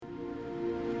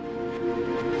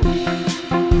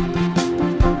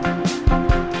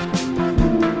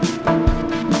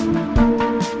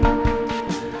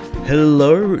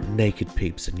Hello, Naked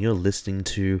Peeps, and you're listening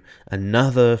to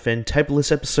another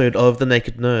fantabulous episode of The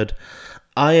Naked Nerd.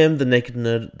 I am The Naked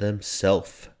Nerd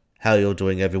themselves. How you're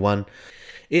doing, everyone?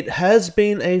 It has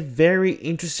been a very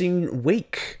interesting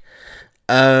week.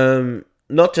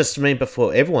 Not just for me, but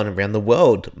for everyone around the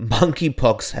world.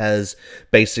 Monkeypox has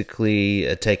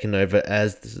basically taken over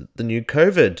as the new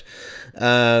COVID.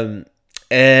 And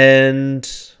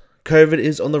COVID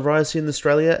is on the rise here in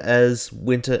Australia as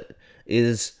winter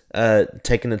is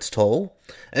taking its toll,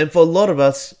 and for a lot of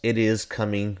us it is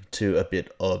coming to a bit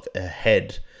of a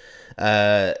head.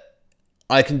 I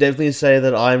can definitely say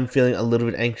that I'm feeling a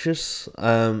little bit anxious,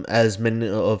 as many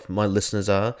of my listeners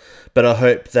are, but I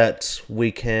hope that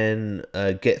we can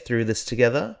get through this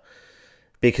together,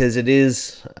 because it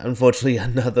is unfortunately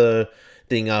another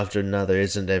thing after another,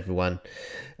 isn't it, everyone?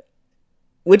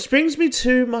 Which brings me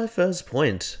to my first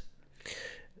point.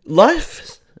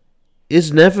 Life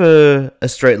is never a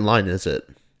straight line, is it?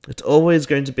 It's always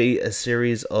going to be a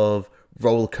series of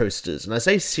roller coasters. And I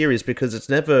say series because it's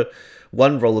never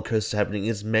one roller coaster happening,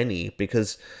 it's many.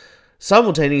 Because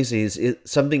simultaneously,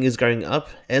 something is going up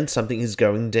and something is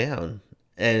going down,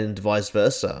 and vice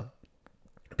versa.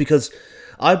 Because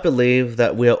I believe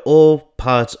that we are all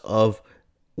part of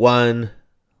one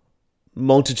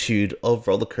multitude of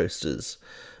roller coasters.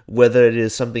 Whether it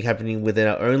is something happening within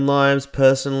our own lives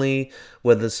personally,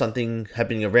 whether it's something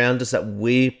happening around us that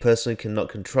we personally cannot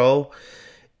control,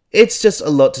 it's just a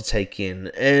lot to take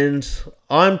in. And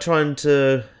I'm trying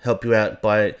to help you out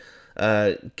by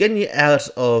getting you out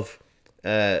of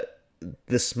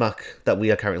this muck that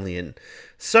we are currently in.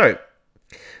 So,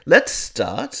 let's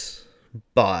start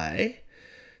by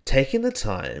taking the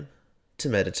time to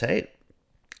meditate,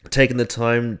 taking the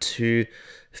time to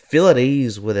feel at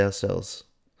ease with ourselves.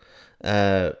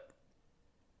 To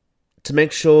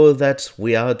make sure that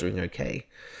we are doing okay.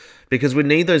 Because we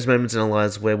need those moments in our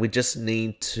lives where we just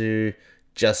need to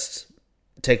just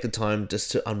take the time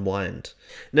just to unwind.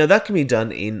 Now, that can be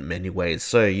done in many ways.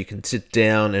 So you can sit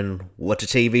down and watch a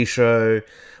TV show,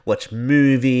 watch a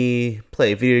movie,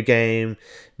 play a video game,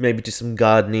 maybe do some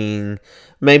gardening,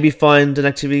 maybe find an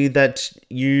activity that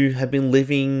you have been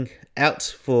living out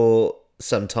for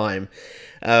some time.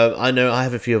 I know I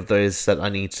have a few of those that I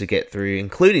need to get through,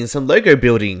 including some Lego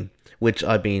building, which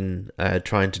I've been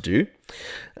trying to do.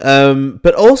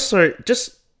 But also,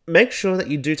 just make sure that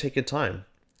you do take your time.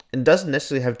 It doesn't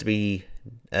necessarily have to be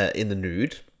in the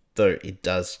nude, though it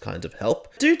does kind of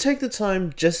help. Do take the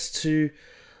time just to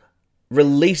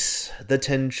release the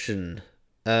tension,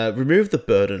 remove the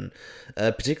burden,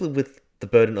 particularly with the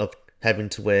burden of having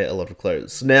to wear a lot of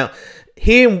clothes. Now,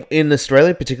 here in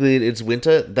Australia, particularly it's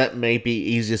winter, that may be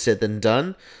easier said than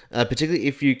done, particularly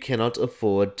if you cannot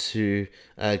afford to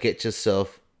get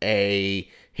yourself a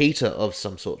heater of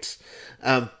some sorts.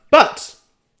 But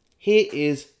here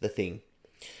is the thing.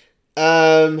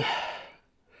 I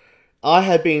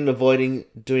have been avoiding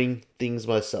doing things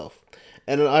myself,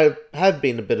 and I have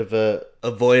been a bit of a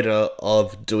avoider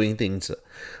of doing things.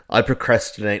 I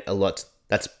procrastinate a lot.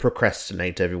 That's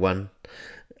procrastinate, everyone.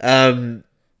 But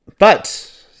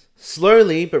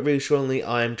slowly but really surely,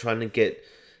 I'm trying to get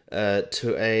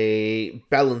to a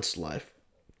balanced life.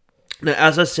 Now,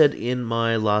 as I said in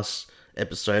my last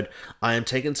episode, I am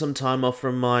taking some time off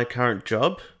from my current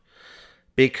job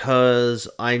because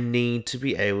I need to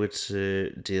be able to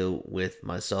deal with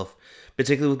myself,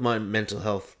 particularly with my mental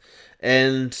health.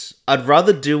 And I'd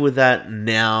rather deal with that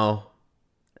now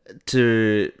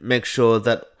to make sure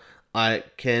that I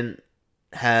can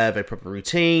have a proper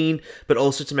routine, but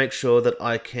also to make sure that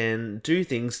I can do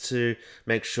things to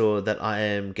make sure that I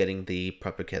am getting the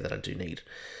proper care that I do need.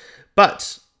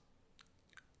 But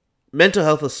mental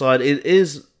health aside, it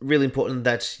is really important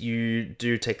that you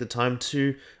do take the time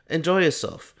to enjoy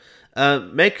yourself.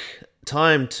 Make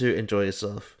time to enjoy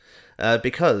yourself,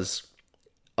 because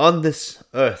on this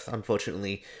earth,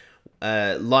 unfortunately,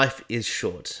 life is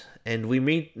short, and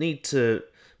we need to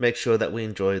make sure that we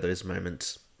enjoy those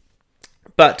moments.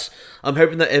 But I'm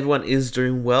hoping that everyone is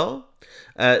doing well.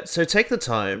 So take the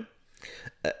time,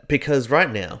 because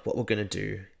right now, what we're going to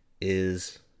do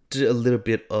is do a little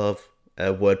bit of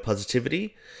word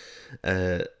positivity,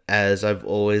 as I've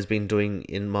always been doing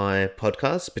in my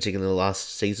podcast, particularly in the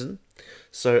last season.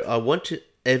 So I want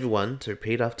everyone to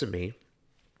repeat after me.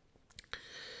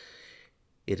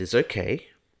 It is okay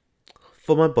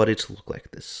for my body to look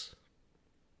like this.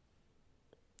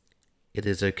 It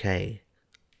is okay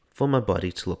for my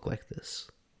body to look like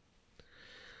this.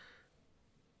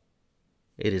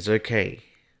 It is okay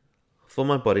for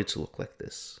my body to look like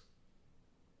this.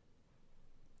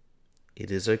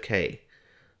 It is okay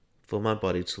for my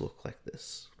body to look like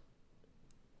this.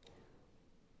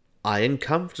 I am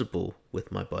comfortable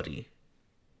with my body.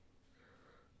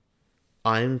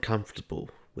 I am comfortable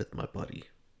with my body.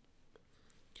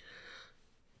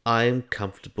 I am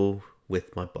comfortable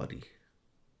with my body.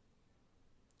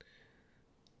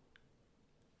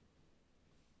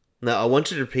 Now, I want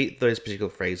you to repeat those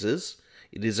particular phrases.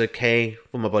 It is okay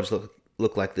for my body to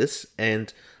look like this,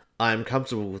 and I am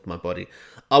comfortable with my body.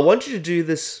 I want you to do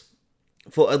this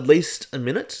for at least a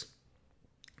minute.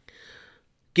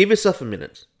 Give yourself a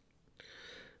minute.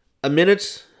 A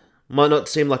minute might not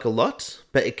seem like a lot,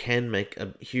 but it can make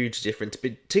a huge difference,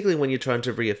 particularly when you're trying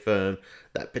to reaffirm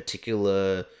that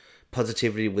particular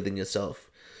positivity within yourself.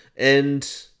 And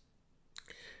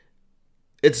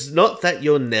it's not that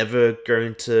you're never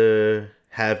going to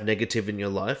have negative in your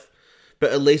life,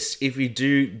 but at least if you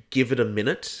do give it a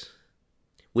minute,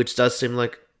 which does seem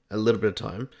like a little bit of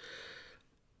time,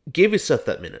 give yourself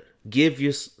that minute. Give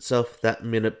yourself that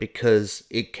minute because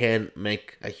it can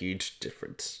make a huge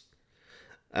difference.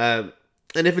 And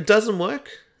if it doesn't work,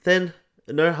 then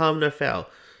no harm, no foul.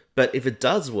 But if it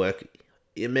does work,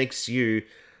 it makes you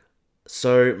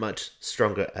so much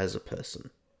stronger as a person.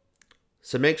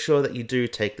 So make sure that you do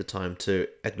take the time to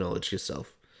acknowledge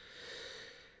yourself.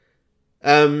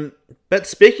 But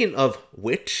speaking of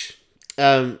which,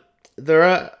 there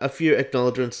are a few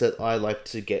acknowledgements that I like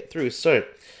to get through. So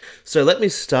let me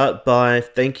start by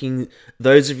thanking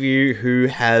those of you who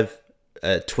have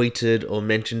tweeted or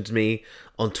mentioned me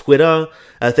on Twitter.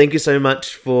 Thank you so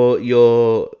much for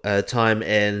your time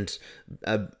and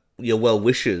your well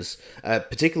wishes,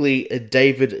 particularly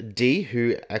David D,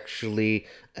 who actually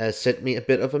sent me a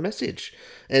bit of a message,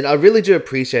 and I really do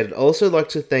appreciate it. I also like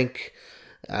to thank,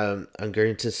 I'm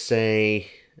going to say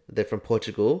they're from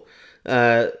Portugal,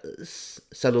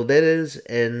 Saluderes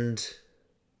and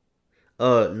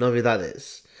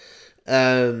Novidades.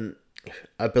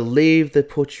 I believe they're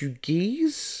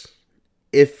Portuguese,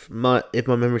 if my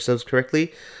memory serves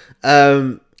correctly.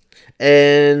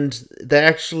 And they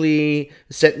actually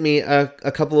sent me a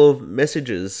couple of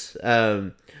messages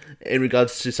in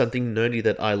regards to something nerdy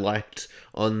that I liked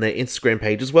on their Instagram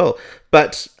page as well.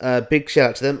 But big shout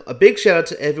out to them. A big shout out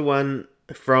to everyone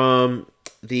from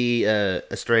the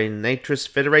Australian Naturist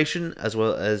Federation, as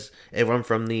well as everyone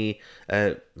from the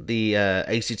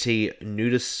ACT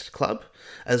Nudist Club,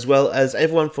 as well as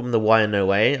everyone from the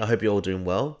YNOA. I hope you're all doing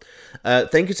well.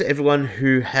 Thank you to everyone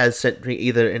who has sent me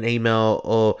either an email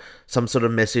or some sort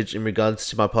of message in regards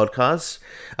to my podcast.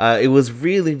 It was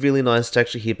really, really nice to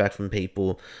actually hear back from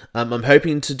people. I'm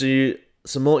hoping to do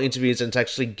some more interviews and to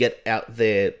actually get out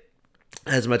there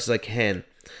as much as I can.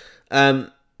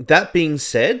 That being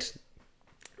said,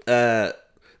 there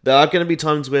are going to be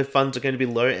times where funds are going to be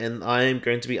low, and I am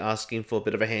going to be asking for a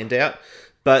bit of a handout,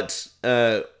 but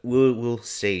we'll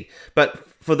see. But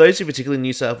for those in particularly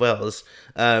New South Wales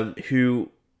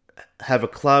who have a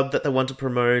club that they want to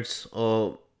promote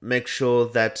or make sure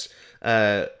that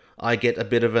I get a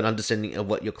bit of an understanding of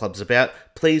what your club's about,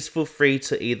 please feel free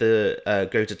to either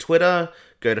go to Twitter,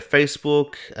 go to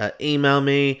Facebook, email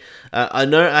me. I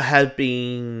know I have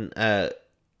been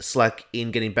slack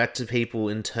in getting back to people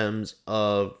in terms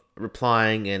of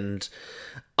replying, and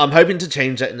I'm hoping to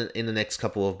change that in the next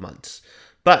couple of months.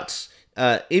 But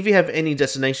if you have any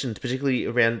destinations, particularly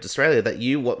around Australia, that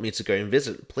you want me to go and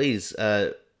visit, please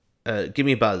give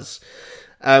me a buzz.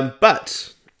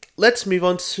 But let's move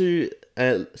on to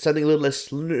something a little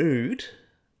less nude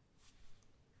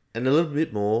and a little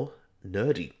bit more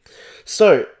nerdy.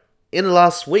 So, in the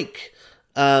last week,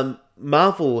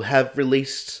 Marvel have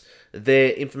released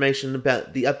their information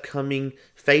about the upcoming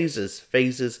phases.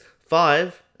 Phases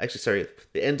 5,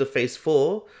 the end of Phase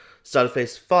 4, start of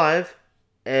Phase 5,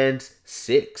 and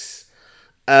 6.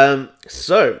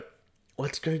 So,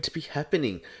 what's going to be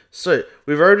happening? So,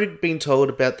 we've already been told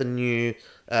about the new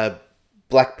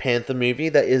Black Panther movie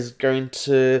that is going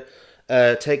to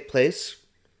take place.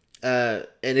 And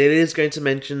it is going to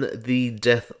mention the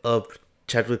death of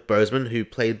Chadwick Boseman, who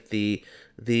played the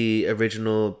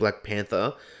original Black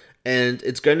Panther. And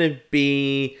it's going to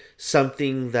be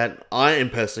something that I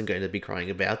am personally going to be crying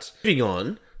about.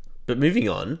 Moving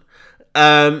on,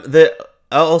 there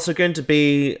are also going to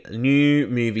be new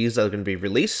movies that are going to be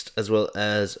released, as well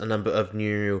as a number of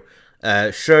new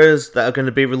shows that are going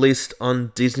to be released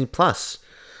on Disney+,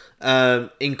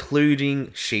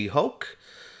 including She-Hulk.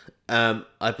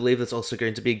 I believe there's also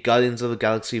going to be Guardians of the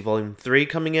Galaxy Volume 3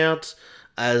 coming out,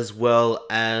 as well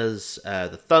as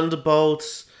the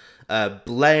Thunderbolts,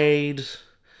 Blade,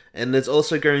 and there's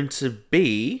also going to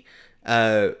be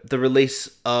the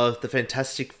release of the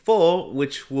Fantastic Four,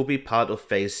 which will be part of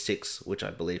Phase 6, which I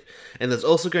believe. And there's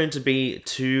also going to be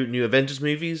 2 new Avengers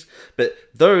movies, but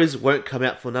those won't come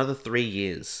out for another 3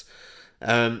 years.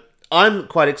 I'm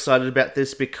quite excited about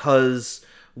this because,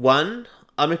 one,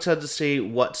 I'm excited to see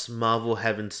what Marvel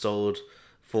have installed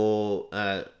for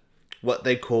what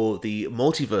they call the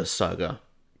Multiverse Saga.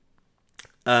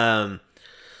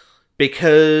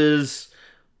 Because,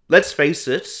 let's face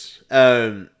it,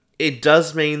 it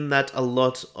does mean that a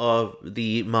lot of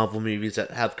the Marvel movies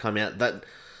that have come out that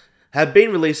have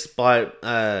been released by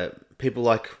people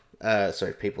like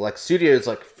studios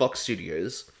like Fox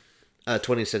Studios,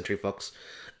 20th Century Fox,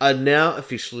 are now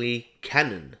officially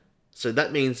canon. So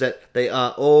that means that they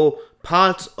are all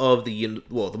part of the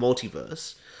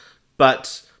multiverse,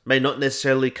 but may not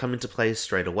necessarily come into play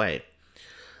straight away.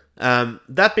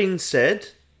 That being said,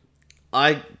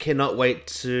 I cannot wait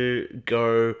to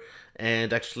go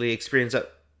and actually experience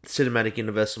that cinematic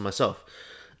universe for myself.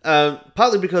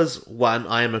 Partly because, one,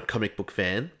 I am a comic book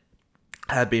fan,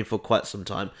 have been for quite some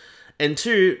time, and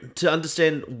two, to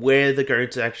understand where they're going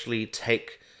to actually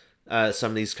take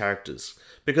some of these characters.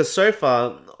 Because so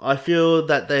far, I feel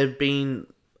that they've been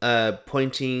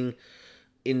pointing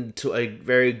into a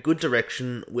very good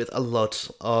direction with a lot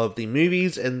of the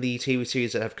movies and the TV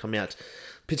series that have come out.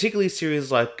 Particularly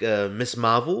series like Miss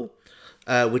Marvel,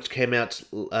 which came out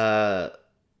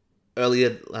earlier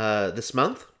this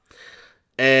month.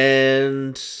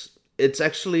 And it's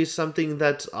actually something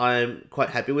that I'm quite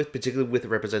happy with, particularly with the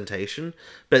representation.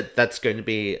 But that's going to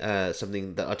be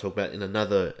something that I'll talk about in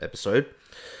another episode.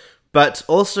 But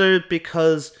also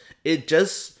because it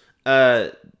just...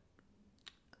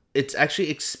 it's actually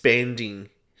expanding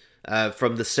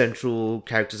from the central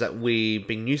characters that we've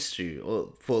been used to, or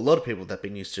for a lot of people that have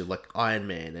been used to, like Iron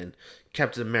Man and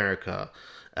Captain America,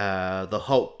 the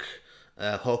Hulk,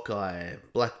 Hawkeye,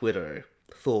 Black Widow,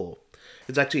 Thor.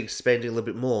 It's actually expanding a little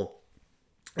bit more.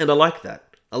 And I like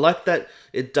that. I like that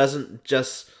it doesn't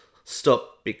just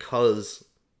stop because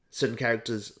certain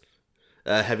characters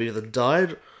have either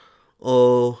died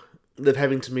or they're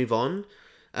having to move on,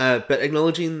 but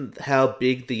acknowledging how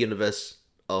big the universe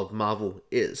of Marvel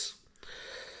is.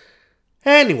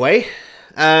 Anyway,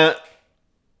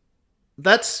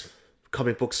 that's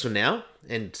comic books for now,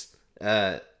 and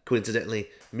coincidentally,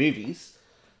 movies.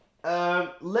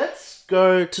 Let's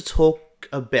go to talk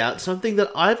about something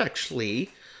that I've actually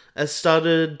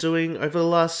started doing over the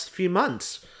last few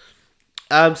months.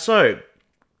 So,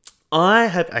 I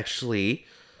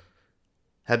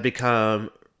have become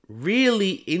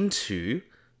really into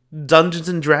Dungeons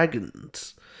and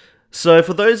Dragons. So,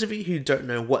 for those of you who don't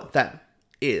know what that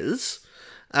is,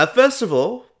 first of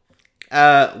all,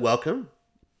 welcome.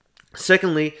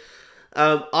 Secondly,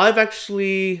 I've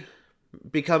actually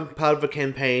become part of a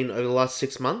campaign over the last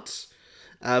 6 months.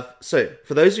 So,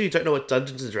 for those of you who don't know what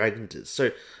Dungeons and Dragons is,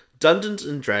 so Dungeons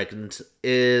and Dragons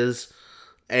is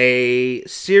a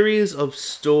series of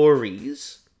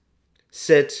stories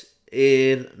set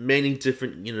in many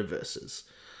different universes.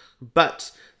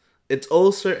 But it's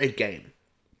also a game.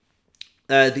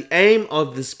 The aim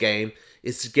of this game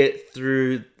is to get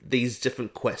through these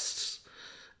different quests.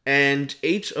 And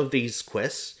each of these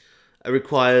quests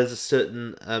requires a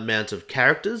certain amount of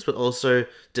characters, but also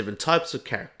different types of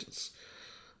characters.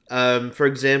 For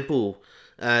example,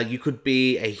 you could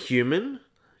be a human.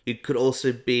 You could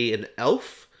also be an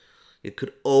elf. It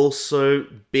could also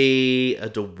be a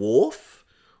dwarf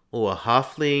or a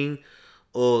halfling,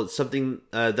 or something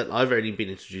that I've already been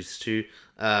introduced to,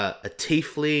 a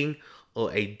tiefling, or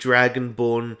a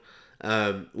dragonborn,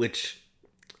 which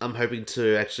I'm hoping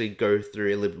to actually go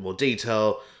through a little bit more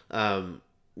detail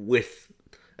with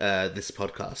this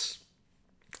podcast.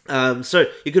 So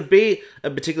you could be a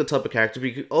particular type of character, but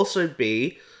you could also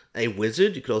be a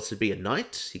wizard, you could also be a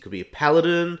knight, you could be a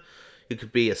paladin, you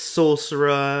could be a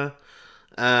sorcerer,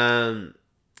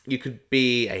 you could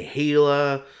be a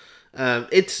healer.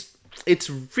 It's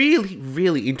really,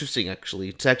 really interesting,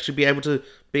 actually, to actually be able to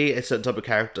be a certain type of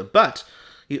character. But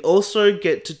you also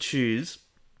get to choose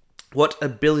what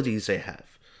abilities they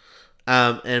have.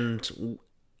 And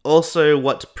also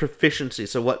what proficiency,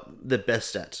 so what they're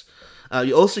best at.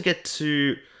 You also get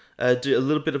to do a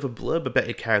little bit of a blurb about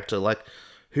your character, like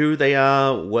who they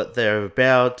are, what they're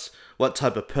about, what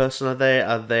type of person are they?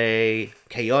 Are they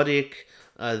chaotic?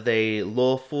 Are they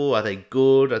lawful? Are they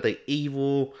good? Are they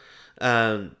evil?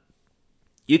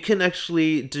 You can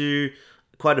actually do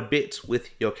quite a bit with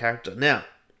your character. Now,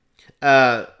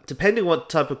 depending what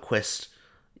type of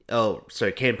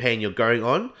campaign you're going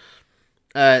on,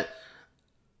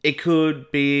 it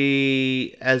could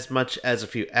be as much as a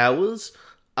few hours.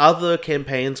 Other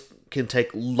campaigns can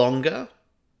take longer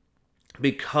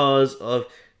because of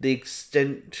the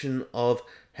extension of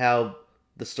how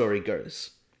the story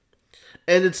goes.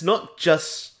 And it's not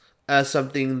just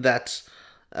something that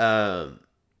I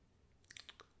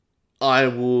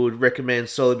would recommend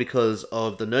solely because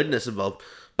of the nerdiness involved,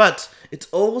 but it's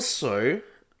also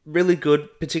really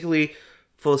good, particularly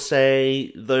for,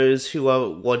 say, those who are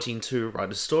wanting to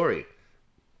write a story.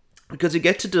 Because you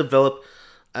get to develop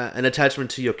an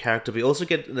attachment to your character, but you also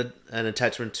get an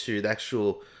attachment to the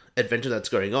actual adventure that's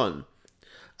going on.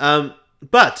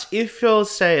 But if you're,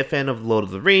 say, a fan of Lord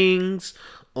of the Rings,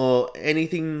 or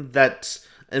anything that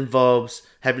involves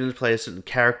having to play a certain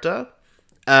character,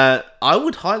 I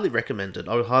would highly recommend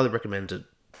it.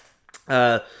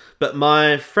 But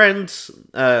my friends,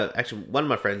 actually one of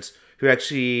my friends who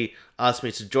actually asked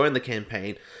me to join the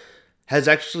campaign, has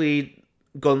actually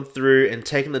gone through and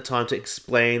taken the time to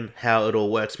explain how it all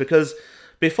works. Because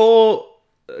before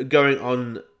going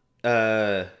on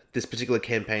this particular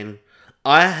campaign,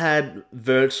 I had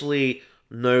virtually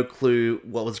no clue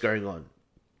what was going on.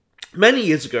 Many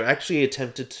years ago, I actually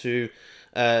attempted to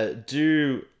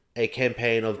do a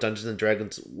campaign of Dungeons and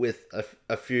Dragons with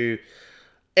a few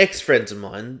ex-friends of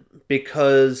mine,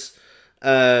 because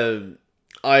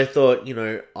I thought,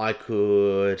 I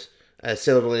could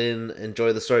settle in,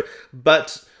 enjoy the story,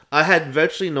 but I had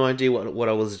virtually no idea what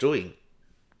I was doing.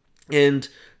 And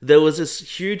there was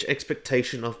this huge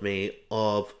expectation of me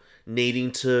of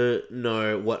needing to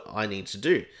know what I need to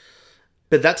do.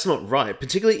 But that's not right,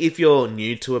 particularly if you're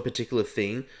new to a particular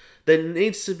thing. There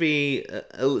needs to be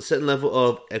a certain level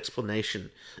of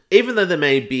explanation. Even though there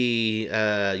may be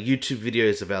YouTube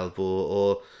videos available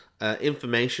or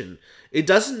information, it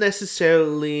doesn't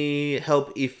necessarily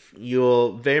help if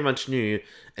you're very much new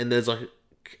and there's like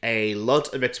a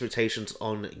lot of expectations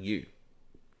on you.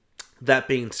 That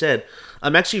being said,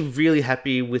 I'm actually really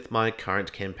happy with my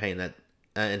current campaign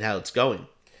and how it's going.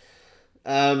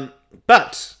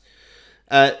 But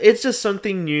it's just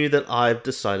something new that I've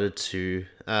decided to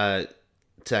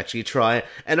actually try,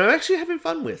 and I'm actually having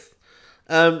fun with.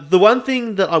 The one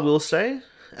thing that I will say,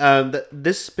 that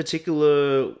this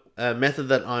particular method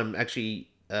that I'm actually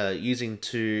using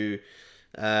to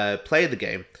play the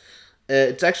game,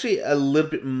 it's actually a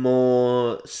little bit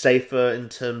more safer in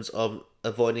terms of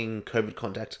avoiding COVID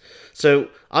contact. So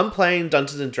I'm playing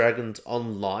Dungeons and Dragons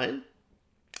online,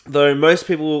 though most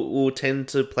people will tend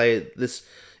to play this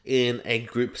in a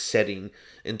group setting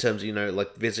in terms of,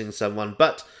 like visiting someone,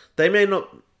 but that may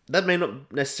not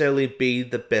necessarily be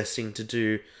the best thing to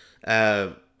do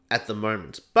at the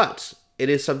moment. But it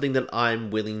is something that I'm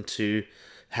willing to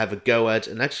have a go at,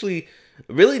 and actually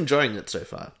really enjoying it so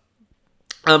far.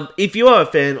 If you are a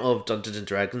fan of Dungeons and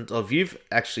Dragons, or if you've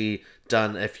actually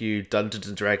done a few Dungeons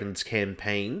and Dragons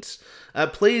campaigns,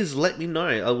 please let me know.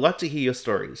 I'd like to hear your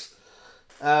stories.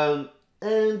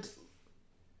 And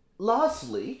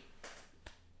lastly,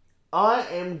 I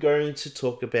am going to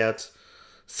talk about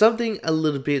something a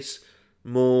little bit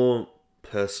more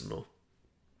personal.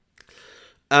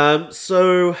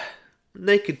 So,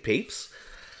 Naked Peeps,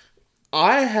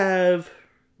 I have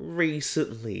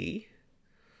recently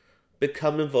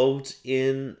become involved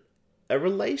in a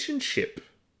relationship.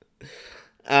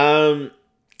 And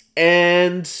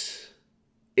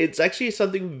it's actually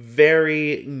something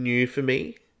very new for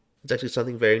me.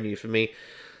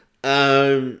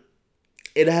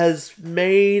 It has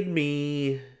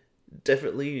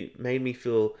definitely made me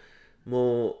feel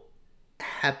more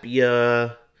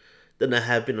happier than I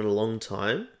have been in a long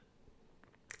time.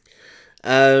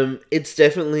 It's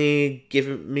definitely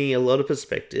given me a lot of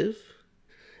perspective,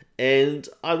 and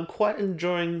I'm quite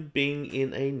enjoying being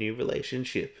in a new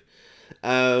relationship.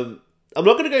 I'm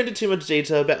not going to go into too much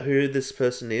detail about who this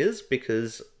person is,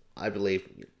 because I believe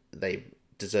they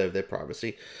deserve their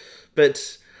privacy.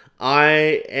 But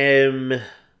I am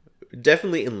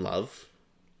definitely in love,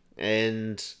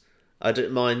 and I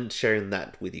don't mind sharing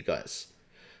that with you guys.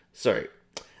 Sorry,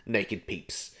 Naked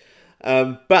Peeps.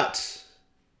 But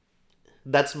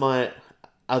that's my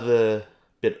other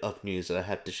bit of news that I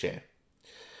have to share.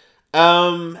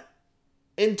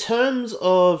 In terms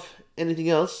of anything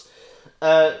else,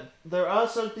 there are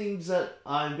some things that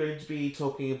I'm going to be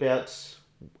talking about,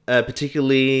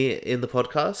 particularly in the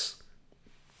podcast.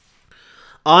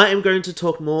 I am going to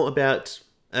talk more about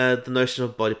the notion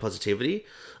of body positivity.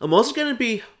 I'm also going to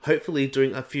be hopefully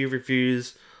doing a few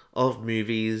reviews of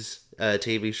movies,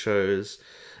 TV shows,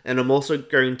 and I'm also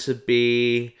going to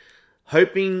be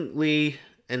hopingly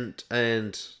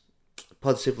and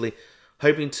positively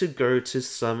hoping to go to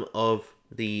some of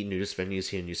the nudist venues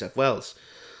here in New South Wales.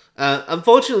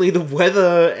 Unfortunately, the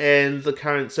weather and the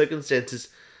current circumstances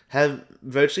have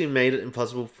virtually made it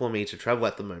impossible for me to travel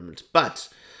at the moment. But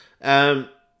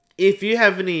if you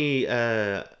have any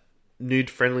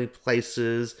nude-friendly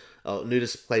places or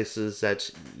nudist places that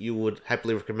you would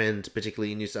happily recommend,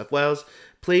 particularly in New South Wales,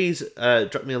 please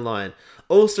drop me a line.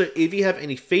 Also, if you have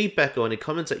any feedback or any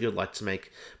comments that you'd like to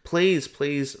make, please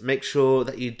make sure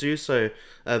that you do so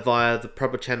via the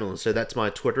proper channels. So that's my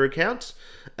Twitter account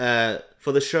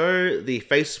for the show, the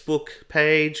Facebook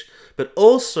page, but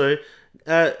also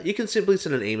you can simply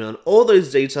send an email, and all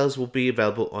those details will be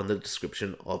available on the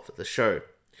description of the show.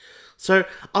 So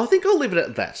I think I'll leave it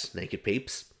at that, naked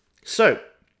peeps. So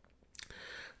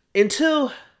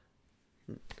until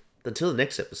the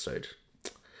next episode,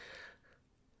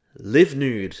 live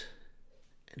nude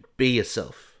and be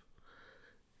yourself.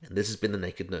 And this has been the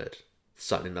Naked Nerd,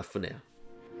 signing off for now.